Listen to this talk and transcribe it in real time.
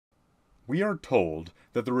We are told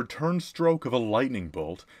that the return stroke of a lightning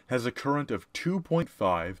bolt has a current of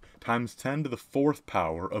 2.5 times 10 to the fourth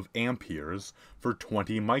power of amperes for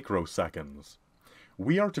 20 microseconds.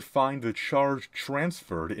 We are to find the charge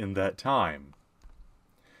transferred in that time.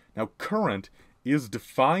 Now, current is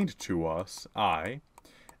defined to us, I,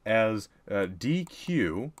 as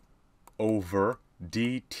dq over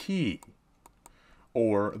dt,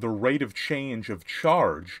 or the rate of change of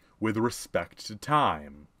charge with respect to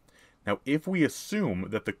time. Now, if we assume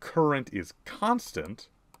that the current is constant,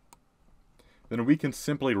 then we can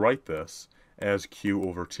simply write this as q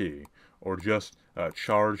over t, or just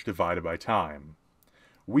charge divided by time.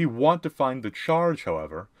 We want to find the charge,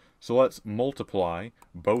 however, so let's multiply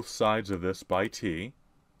both sides of this by t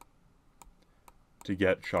to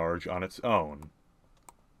get charge on its own.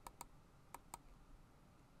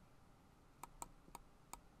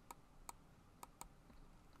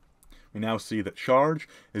 We now see that charge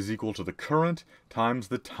is equal to the current times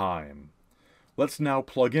the time. Let's now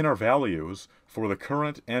plug in our values for the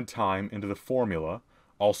current and time into the formula,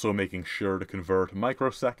 also making sure to convert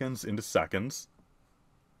microseconds into seconds.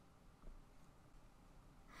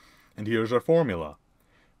 And here's our formula.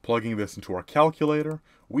 Plugging this into our calculator,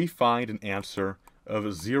 we find an answer of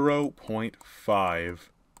 0.5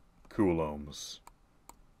 coulombs.